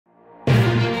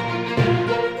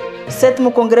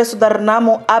7º Congresso da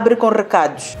Renamo abre com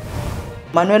recados.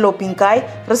 Manuel Opincai,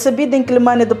 recebido em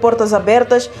Climane de portas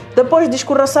abertas, depois de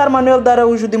escorraçar Manuel de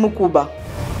Araújo de Mucuba.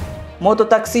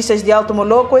 Mototaxistas de Alto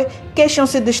Moloque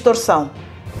queixam-se de extorsão.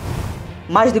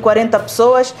 Mais de 40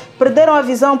 pessoas perderam a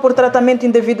visão por tratamento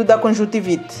indevido da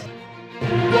conjuntivite.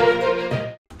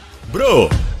 Bro,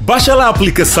 baixa lá a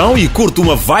aplicação e curta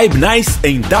uma vibe nice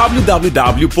em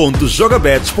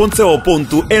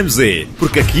www.jogabets.co.mz,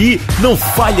 porque aqui não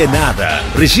falha nada.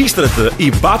 Registra-te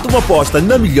e bate uma aposta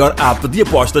na melhor app de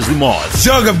apostas de Moz.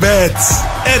 Jogabets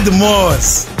é de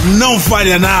Moz, não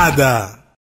falha nada.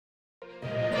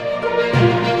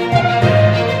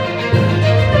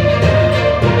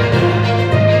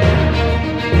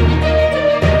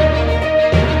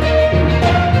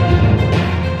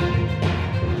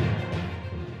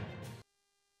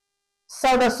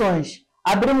 Saudações!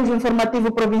 Abrimos o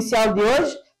Informativo Provincial de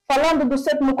hoje falando do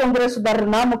 7º Congresso da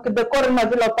Renamo que decorre na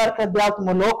Vila Autarca de Alto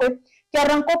Moloque, que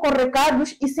arrancou com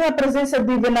recados e sem a presença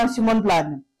de Venâncio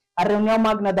Mondlane. A reunião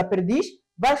magna da Perdiz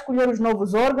vai escolher os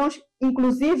novos órgãos,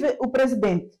 inclusive o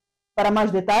presidente. Para mais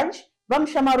detalhes, vamos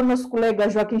chamar o nosso colega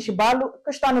Joaquim Chibalo, que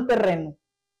está no terreno.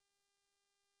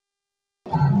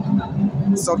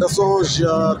 Saudações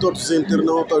a todos os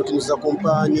internautas que nos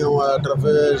acompanham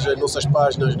através das nossas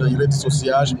páginas nas redes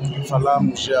sociais.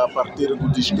 Falamos a partir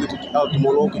do distrito de Alto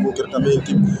Moloque,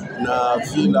 concretamente na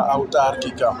Vila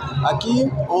Autárquica. Aqui,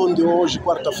 onde hoje,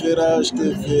 quarta-feira,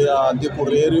 esteve a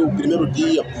decorrer o primeiro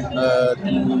dia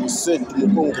do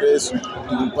 7º Congresso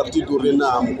do Partido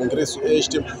Renamo. Congresso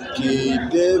este que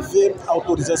teve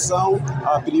autorização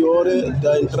a priori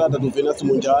da entrada do Venâncio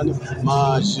Mondlane,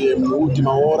 mas na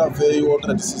última hora veio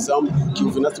outra decisão que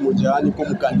o Venâncio Mondlane,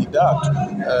 como candidato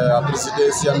à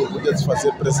presidência, não podia se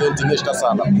fazer presente nesta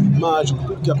sala. Mas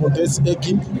o que acontece é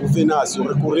que o Venâncio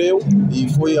recorreu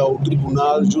e foi ao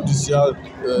Tribunal Judicial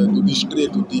do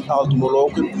Distrito de Alto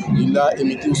Moloque e lá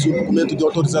emitiu-se um documento de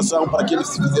autorização para que ele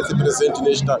se fizesse presente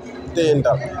nesta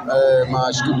tenda,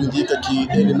 mas tudo indica que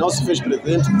ele não se fez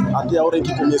presente até a hora em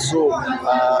que começou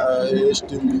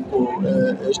este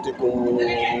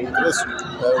congresso.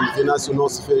 O Venâncio não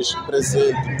se fez presente.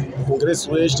 O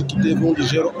congresso este que teve um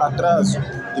ligeiro atraso,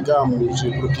 digamos,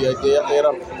 porque a ideia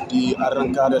era de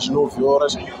arrancar às 9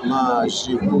 horas, mas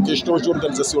por questões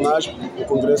organizacionais o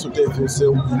congresso teve o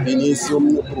seu início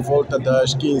por volta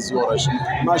das 15 horas.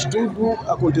 Mas tudo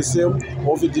aconteceu,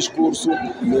 houve discurso,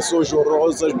 menções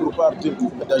honrosas por parte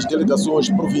das delegações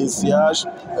provinciais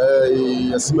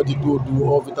e, acima de tudo,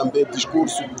 houve também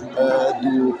discurso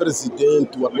do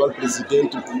presidente, o atual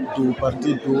presidente do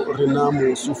partido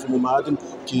Renamo, Sufo Mumad,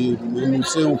 que no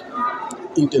seu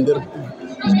entender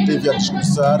teve a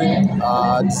discursar,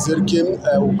 a dizer que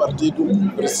o partido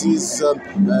precisa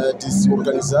de se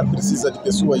organizar, precisa de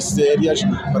pessoas sérias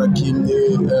para que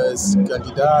se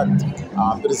candidate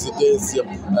à presidência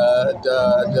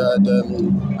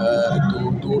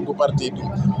do partido.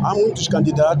 Há muitos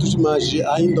candidatos, mas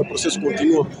ainda o processo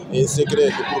continua em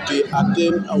segredo, porque até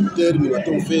ao término,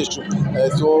 até o fecho,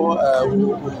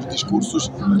 os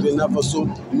discursos treinavam só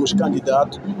nos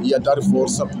candidatos e a dar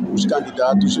força aos candidatos,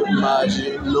 mas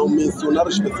não mencionaram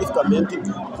especificamente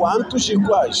quantos e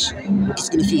quais, o que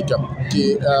significa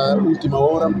que à última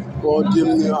hora pode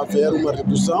haver uma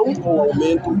redução ou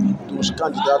aumento dos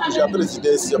candidatos à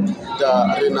presidência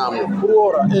da Renamo. Por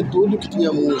hora é tudo que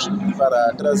tínhamos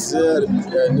para trazer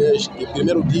neste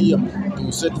primeiro dia do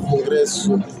 7º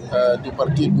Congresso do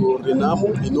Partido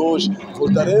Renamo e nós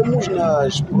voltaremos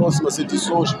nas próximas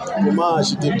edições com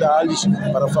mais detalhes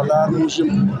para falarmos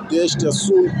deste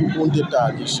assunto com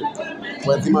detalhes.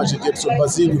 Com as imagens de Edson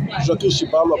Basílio, Joaquim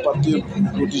Chibalo, a partir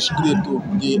do distrito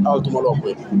de Alto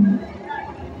Moloque.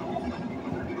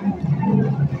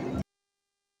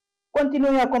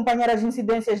 Continuem a acompanhar as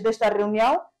incidências desta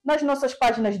reunião nas nossas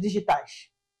páginas digitais.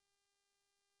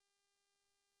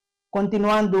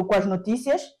 Continuando com as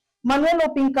notícias, Manuel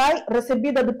Opincai,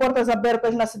 recebida de portas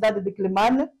abertas na cidade de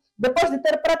Climane, depois de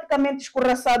ter praticamente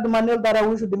escorraçado Manuel de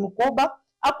Araújo de Mucuba,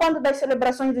 a quando das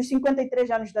celebrações dos 53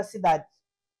 anos da cidade.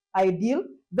 A edil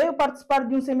veio participar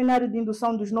de um seminário de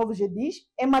indução dos novos edis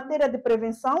em matéria de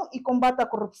prevenção e combate à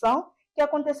corrupção que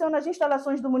aconteceu nas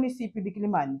instalações do município de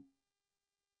Climane.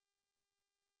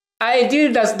 A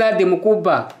edil da cidade de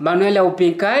Mucuba, Manuela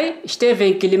Opincai, esteve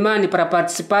em Climane para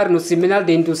participar no seminário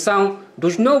de indução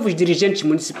dos novos dirigentes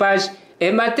municipais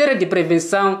em matéria de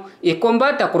prevenção e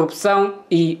combate à corrupção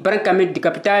e branqueamento de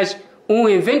capitais, um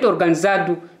evento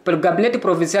organizado pelo Gabinete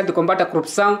Provincial de Combate à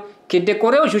Corrupção que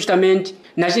decorreu justamente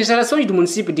nas instalações do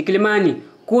município de Climane,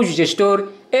 cujo gestor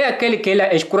é aquele que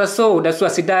ela escorraçou da sua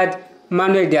cidade,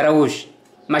 Manuel de Araújo.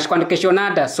 mas quando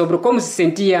questionada sobre como se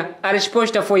sentia, a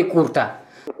resposta foi curta.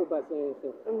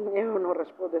 Eu não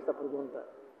respondo essa pergunta.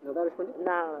 Não vai responder?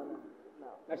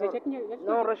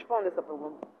 Não respondo essa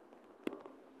pergunta.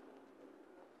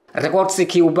 Recorde-se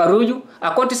que o barulho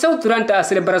aconteceu durante a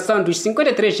celebração dos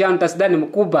 53 anos da cidade de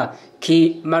Mucuba,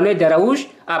 que Manuel de Araújo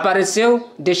apareceu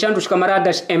deixando os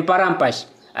camaradas em parampas.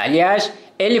 Aliás,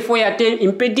 ele foi até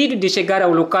impedido de chegar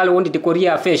ao local onde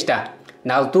decorria a festa.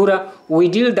 Na altura, o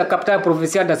edil da capital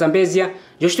provincial da Zambésia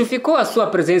justificou a sua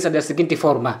presença da seguinte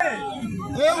forma.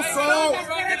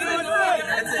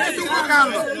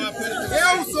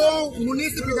 Eu sou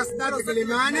munícipe da cidade de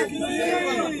Quilimane.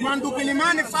 Quando o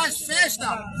Quilimane faz festa,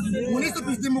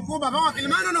 munícipes de Mucuba vão a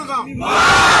Quilimane ou não vão?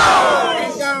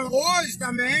 Então, hoje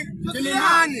também,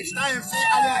 Quilimane está em festa,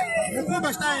 aliás,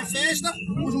 Mucuba está em festa.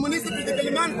 Os munícipes de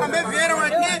Quilimane também vieram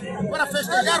aqui para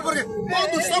festejar, porque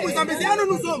todos somos zambesianos ou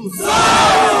não somos?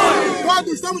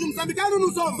 Todos somos moçambicanos ou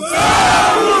não somos?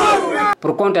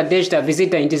 Por conta desta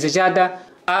visita indesejada,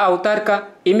 a autarca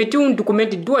emitiu um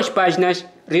documento de 2 páginas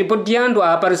repudiando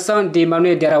a aparição de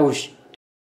Manuel de Araújo.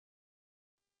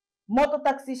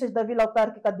 Mototaxistas da Vila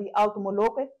Autárquica de Alto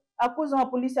Moloque acusam a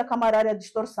polícia camarária de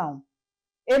extorsão.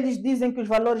 Eles dizem que os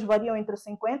valores variam entre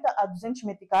 50 a 200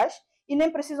 meticais e nem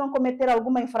precisam cometer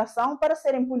alguma infração para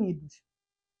serem punidos.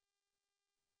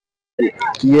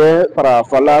 Que é para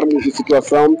falarmos de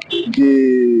situação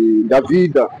da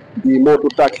vida de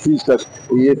mototaxistas,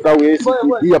 e então esse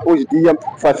que dia após dia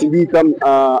facilita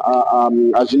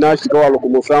a ginástica ou a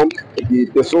locomoção de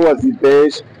pessoas e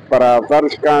bens para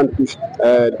vários cantos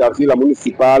da vila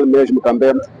municipal, mesmo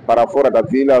também para fora da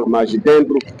vila, mas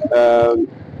dentro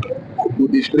do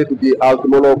distrito de Alto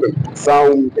Moloque.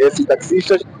 São esses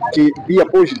taxistas que dia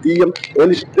após dia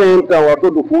eles tentam a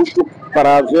todo custo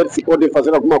para ver se podem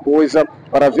fazer alguma coisa,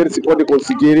 para ver se podem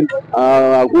conseguir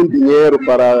algum dinheiro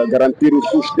para garantir o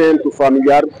sustento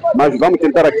familiar, mas vamos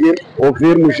tentar aqui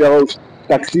ouvirmos os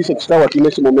taxistas que estão aqui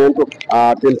neste momento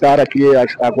a tentar aqui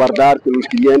aguardar pelos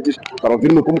clientes para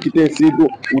ouvirmos como que tem sido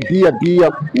o dia a dia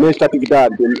nesta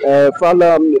atividade.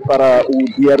 Fala para o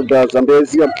Diário da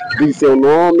Zambésia, diz seu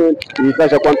nome e está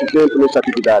já há quanto tempo nesta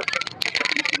atividade?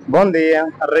 Bom dia,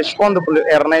 respondo por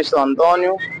Ernesto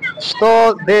Antônio.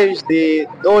 Estou desde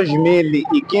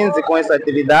 2015 com essa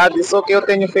atividade, só que eu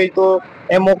tenho feito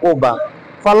em Mucuba.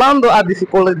 Falando a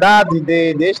dificuldade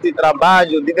deste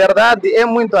trabalho, de verdade é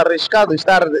muito arriscado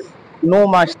estar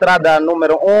numa estrada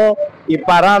número 1 e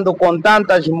parando com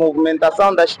tantas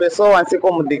movimentação das pessoas, assim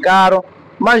como de carro.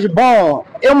 Mas bom,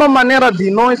 é uma maneira de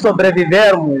nós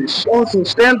sobrevivermos, um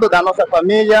sustento da nossa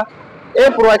família. É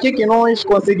por aqui que nós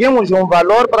conseguimos um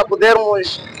valor para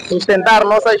podermos sustentar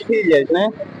nossas filhas, né?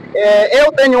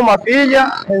 Eu tenho uma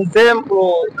filha,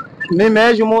 exemplo, mim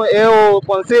mesmo, eu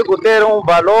consigo ter um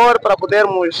valor para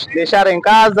podermos deixar em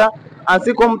casa,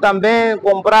 assim como também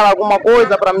comprar alguma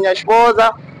coisa para minha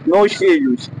esposa, meus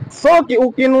filhos. Só que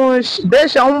o que nos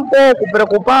deixa um pouco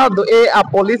preocupado é a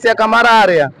polícia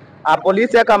camarária. A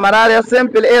polícia camarária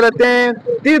sempre ela tem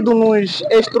tido nos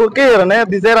extorquir, né?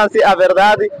 Dizer assim a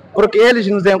verdade, porque eles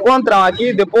nos encontram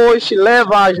aqui, depois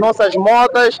levam as nossas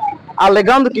motas,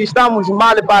 alegando que estamos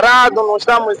mal parados, não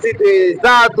estamos no sítio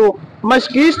exato, mas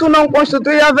que isto não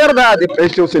constitui a verdade.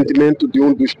 Este é o sentimento de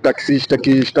um dos taxistas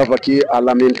que estava aqui a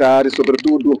lamentar,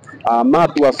 sobretudo, a má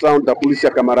atuação da polícia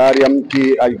camarária,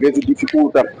 que às vezes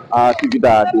dificulta a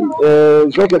atividade.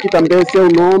 Jogue aqui também seu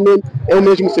nome, é o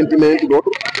mesmo sentimento do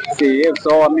outro? Sim, eu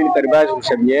sou Amílio Carvalho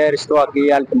Xavier, estou aqui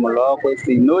em Alto Moloque.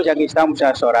 Sim, nós aqui estamos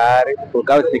a chorar por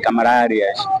causa de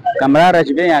camarárias. Camarárias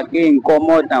vêm aqui,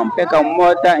 incomodam, pegam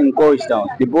moto, encostam,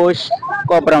 depois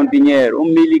cobram dinheiro,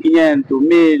 1.500,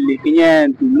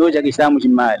 1.500, nós aqui estamos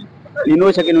mal. E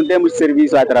nós aqui não temos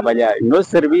serviço a trabalhar. Nosso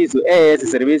serviço é esse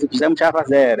serviço que estamos a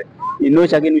fazer. E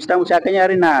nós aqui não estamos a ganhar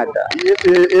nada.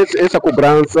 E essa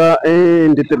cobrança é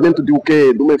em detrimento de o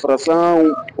quê? De uma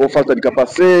infração ou falta de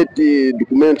capacete,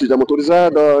 documentos da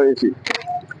motorizada, enfim?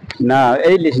 Não,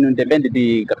 eles não dependem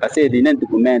de capacete nem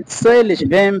documentos. Só eles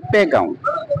vêm, pegam.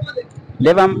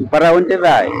 Levam para onde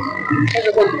vai. Faz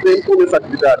quanto tempo nessa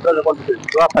atividade?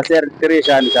 Estou a fazer 3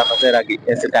 anos a fazer aqui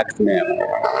esse táxi mesmo.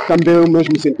 Também o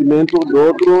mesmo sentimento do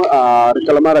outro, a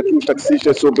reclamar aqui os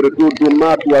taxistas, sobretudo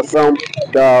uma atuação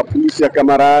da polícia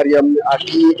camarária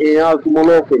aqui em Alto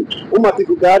Moloque. Uma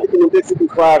atividade que não tem sido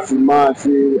fácil, mas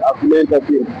argumenta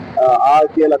que há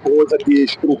aquela coisa de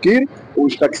extorquir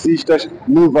os taxistas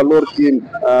num valor que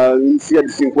inicia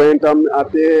de 50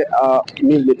 até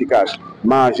 1.000 meticais.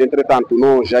 Mas, entretanto,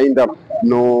 nós ainda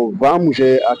Não vamos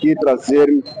aqui trazer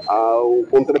o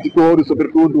contraditório,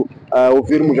 sobretudo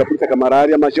ouvirmos a polícia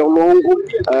camarária, mas ao longo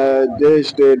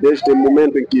deste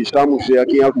momento em que estamos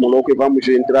aqui em Alto Moloco, vamos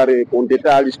entrar com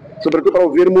detalhes, sobretudo para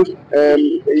ouvirmos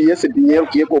esse dinheiro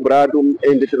que é cobrado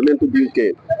em detrimento de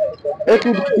quê? É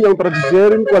tudo que tinham para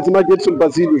dizer com as imagens do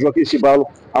Basílio Joaquim Chibalo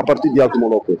a partir de Alto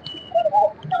Moloco.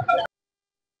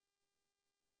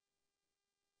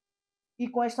 E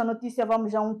com esta notícia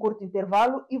vamos a um curto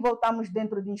intervalo e voltamos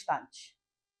dentro de instantes.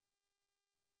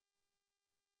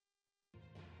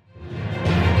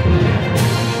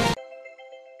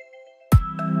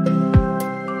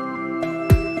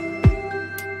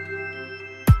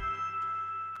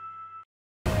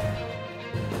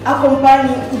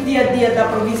 Acompanhe o dia a dia da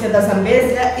província da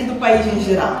Zambésia e do país em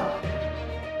geral.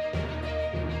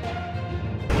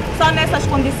 Só nessas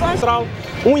condições,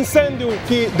 um incêndio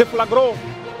que deflagrou.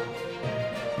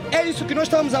 É isso que nós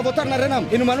estamos a votar na Renam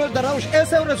e no Manuel de Araújo.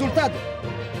 Esse é o resultado.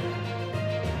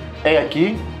 É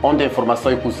aqui onde a informação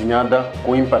é cozinhada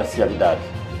com imparcialidade.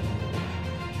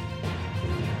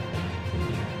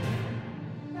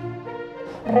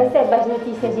 Receba as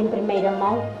notícias em primeira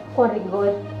mão, com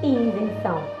rigor e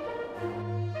isenção.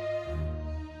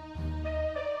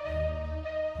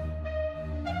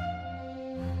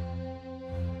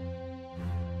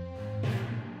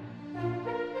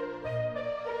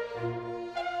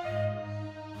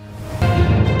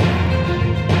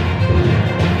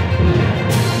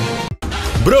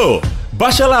 Bro,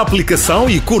 baixa lá a aplicação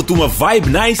e curte uma vibe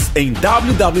nice em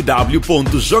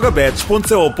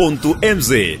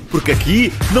www.jogabets.co.mz, porque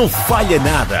aqui não falha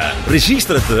nada.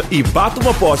 Registra-te e bate uma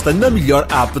aposta na melhor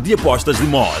app de apostas de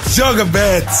Moz. Joga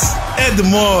Bets, é de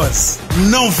Moz,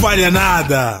 não falha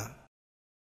nada.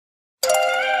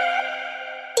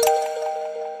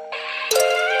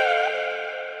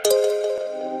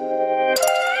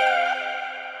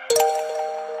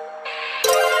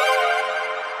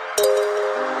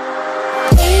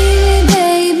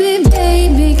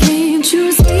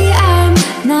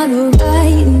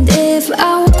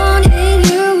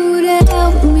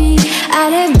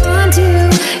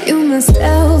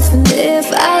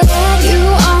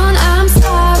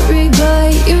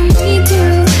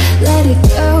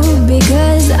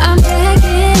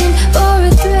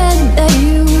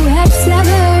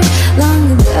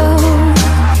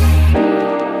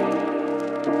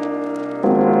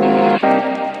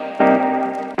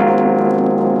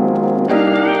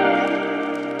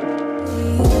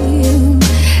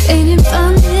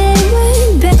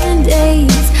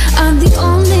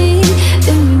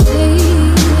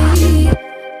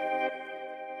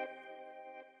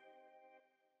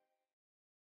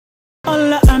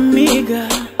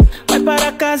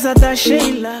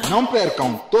 Não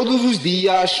percam todos os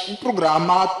dias o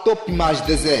programa Top Mais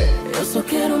de Zé. Eu só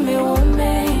quero meu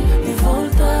homem de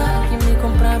volta, que me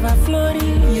comprava flores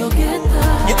e yogueta.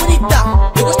 É bonita,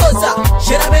 é gostosa,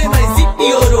 cheira bem, mas e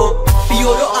piorou.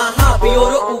 Piorou, aham,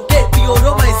 piorou o quê?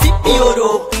 Piorou, mas e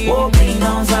piorou. Bobi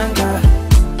não zanga,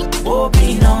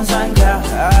 Bobi não zanga.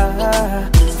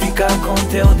 Fica com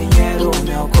teu dinheiro,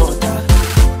 meu cota.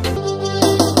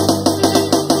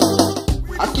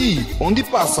 Aqui, onde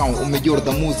passam o melhor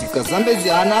da música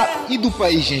zambesiana e do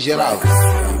país em geral.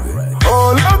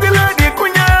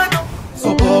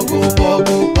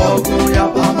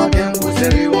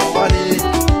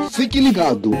 Fique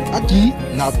ligado, aqui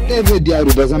na TV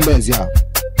Diário da Zambésia.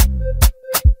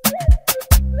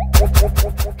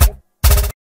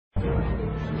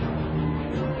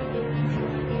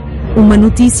 Uma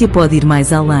notícia pode ir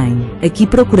mais além. Aqui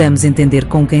procuramos entender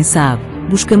com quem sabe.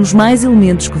 Buscamos mais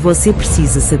elementos que você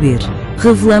precisa saber.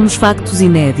 Revelamos factos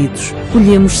inéditos,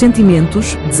 colhemos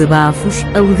sentimentos, desabafos,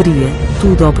 alegria,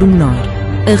 tudo ao pormenor.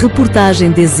 A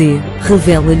reportagem DZ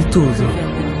revela-lhe tudo.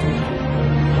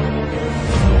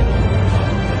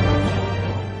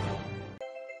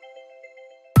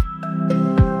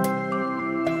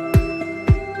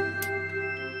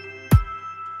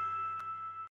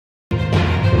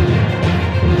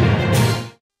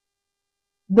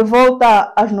 De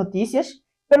volta às notícias,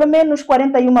 pelo menos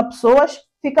 41 pessoas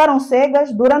ficaram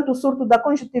cegas durante o surto da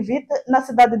conjuntivite na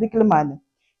cidade de Quelimane.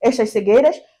 Estas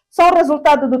cegueiras são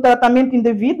resultado do tratamento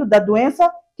indevido da doença,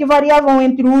 que variavam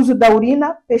entre o uso da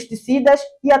urina, pesticidas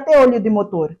e até óleo de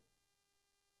motor.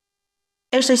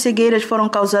 Estas cegueiras foram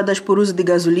causadas por uso de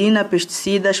gasolina,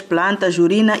 pesticidas, plantas,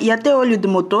 urina e até óleo de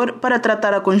motor para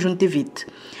tratar a conjuntivite.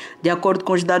 De acordo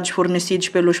com os dados fornecidos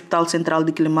pelo Hospital Central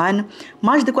de Quelimane,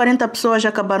 mais de 40 pessoas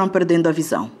acabaram perdendo a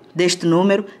visão. Deste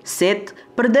número, 7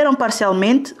 perderam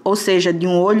parcialmente, ou seja, de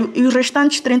um olho, e os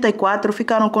restantes 34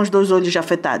 ficaram com os 2 olhos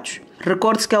afetados.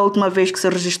 Recorde-se que a última vez que se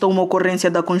registrou uma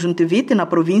ocorrência da conjuntivite na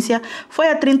província foi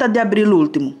a 30 de abril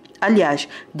último. Aliás,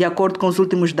 de acordo com os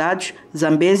últimos dados,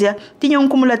 Zambésia tinha um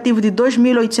cumulativo de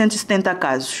 2.870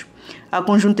 casos. A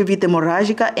conjuntivite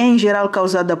hemorrágica é em geral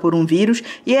causada por um vírus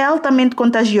e é altamente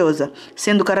contagiosa,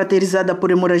 sendo caracterizada por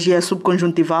hemorragia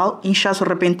subconjuntival, inchaço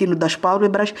repentino das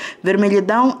pálpebras,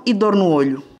 vermelhidão e dor no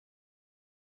olho.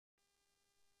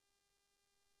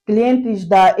 Clientes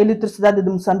da Eletricidade de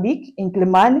Moçambique, em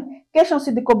Quelimane,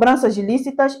 queixam-se de cobranças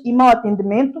ilícitas e mau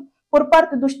atendimento por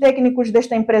parte dos técnicos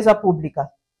desta empresa pública.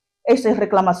 Estas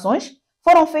reclamações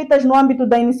foram feitas no âmbito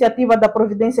da iniciativa da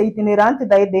Providência Itinerante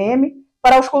da EDM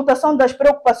para a auscultação das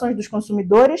preocupações dos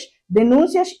consumidores,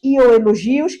 denúncias e ou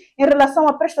elogios em relação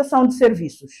à prestação de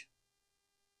serviços.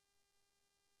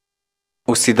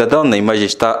 O cidadão na imagem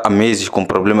está há meses com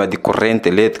problema de corrente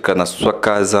elétrica na sua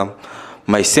casa,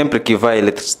 mas sempre que vai à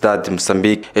Eletricidade de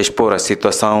Moçambique expor a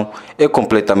situação é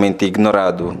completamente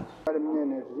ignorado. A minha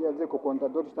energia dizer que o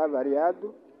contador está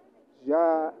variado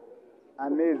já há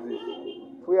meses.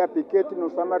 Fui a piquete e não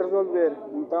está mais a resolver,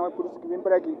 então é por isso que vim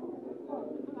para aqui.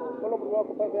 Qual é o problema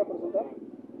que o pai veio apresentar?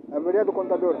 A avaria do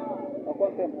contador. Há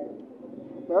quanto tempo?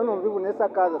 Eu não vivo nessa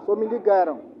casa, só me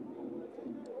ligaram.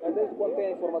 Mas desde quando tem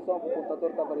a informação que o contador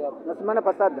está variado? Na semana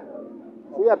passada.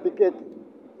 Fui a piquete.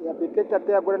 E a piquete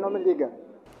até agora não me liga.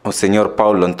 O senhor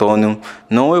Paulo Antônio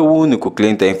não é o único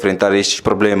cliente a enfrentar estes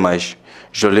problemas.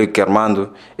 Jolique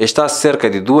Armando está há cerca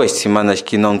de 2 semanas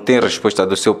que não tem resposta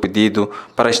do seu pedido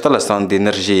para a instalação de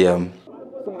energia.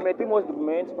 Submetimos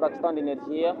documentos para a questão de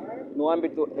energia, no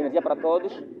âmbito de energia para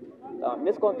todos. Então,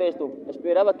 nesse contexto, eu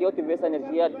esperava que eu tivesse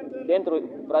energia dentro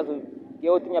do prazo que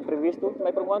eu tinha previsto,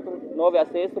 mas por enquanto não houve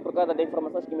acesso por causa das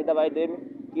informações que me dava a EDM,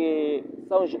 que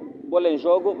são bola em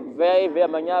jogo, vê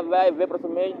amanhã, vê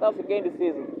próximo mês, então fiquei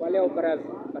indeciso. Qual é o prazo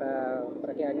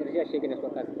para que a energia chegue na sua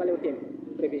casa? Qual é o tempo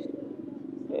previsto?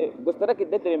 Gostaria que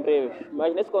dentro em breve,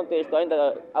 mas nesse contexto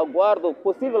ainda aguardo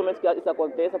possivelmente que isso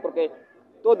aconteça, porque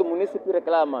todo município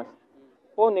reclama,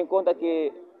 pondo em conta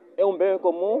que é um bem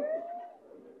comum.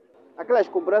 Aquelas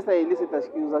cobranças ilícitas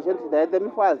que os agentes da EDM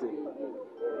fazem,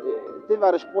 teve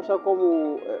a resposta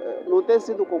como não tem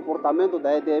sido o comportamento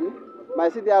da EDM,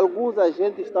 mas sim de alguns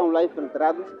agentes que estão lá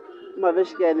infiltrados, uma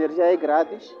vez que a energia é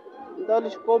grátis, então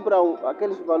eles cobram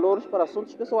aqueles valores para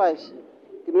assuntos pessoais,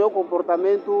 que não é o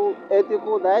comportamento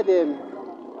ético da EDM.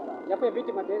 Já foi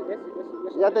vítima desse?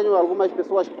 Já tenho algumas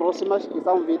pessoas próximas que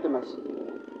são vítimas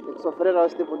e que sofreram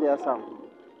esse tipo de ação.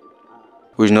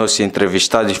 Os nossos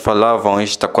entrevistados falavam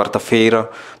esta quarta-feira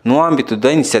no âmbito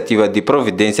da iniciativa de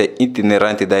Providência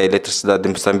Itinerante da Eletricidade de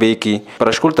Moçambique para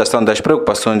a escutação das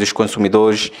preocupações dos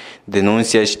consumidores,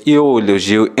 denúncias e o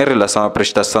elogio em relação à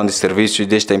prestação de serviços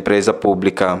desta empresa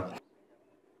pública.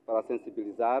 Para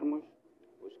sensibilizarmos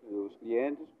os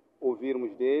clientes,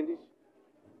 ouvirmos deles,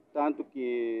 tanto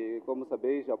que, como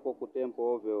sabeis, há pouco tempo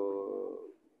houve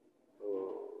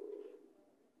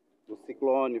o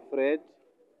ciclone Fred.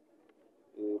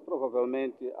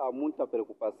 Provavelmente há muita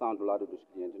preocupação do lado dos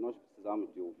clientes. Nós precisamos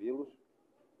de ouvi-los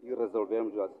e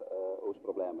resolvermos os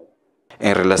problemas.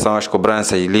 Em relação às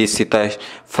cobranças ilícitas,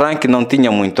 Frank não tinha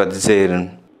muito a dizer.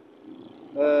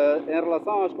 Em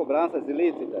relação às cobranças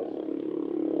ilícitas,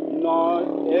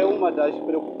 é uma das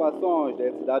preocupações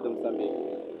da cidade de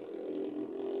Moçambique.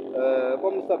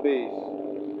 Como sabeis,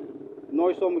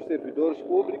 nós somos servidores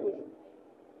públicos.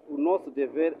 O nosso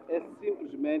dever é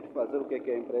simplesmente fazer o que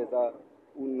a empresa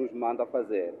nos manda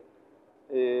fazer.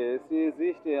 Se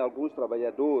existem alguns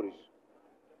trabalhadores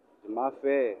de má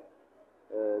fé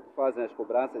que fazem as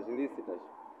cobranças ilícitas,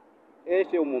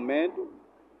 este é o momento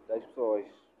das pessoas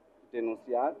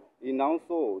denunciar, e não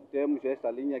só. Temos esta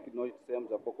linha que nós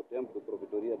dissemos há pouco tempo de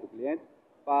provedoria do cliente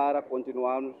para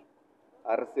continuarmos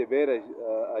a receber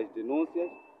as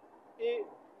denúncias e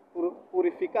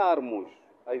purificarmos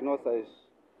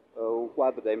o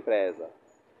quadro da empresa,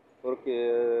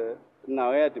 porque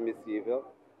não é admissível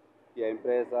que a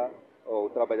empresa ou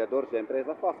trabalhadores da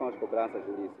empresa façam as cobranças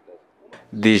ilícitas.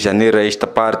 De janeiro a esta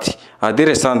parte, a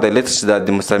direção da Eletricidade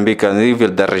de Moçambique a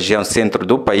nível da região centro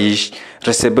do país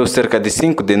recebeu cerca de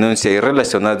 5 denúncias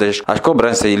relacionadas às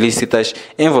cobranças ilícitas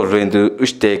envolvendo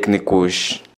os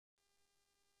técnicos.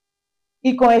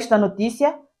 E com esta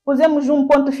notícia, pusemos um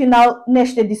ponto final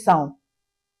nesta edição.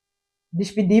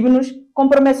 Despedimos-nos com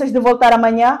promessas de voltar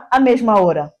amanhã à mesma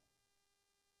hora.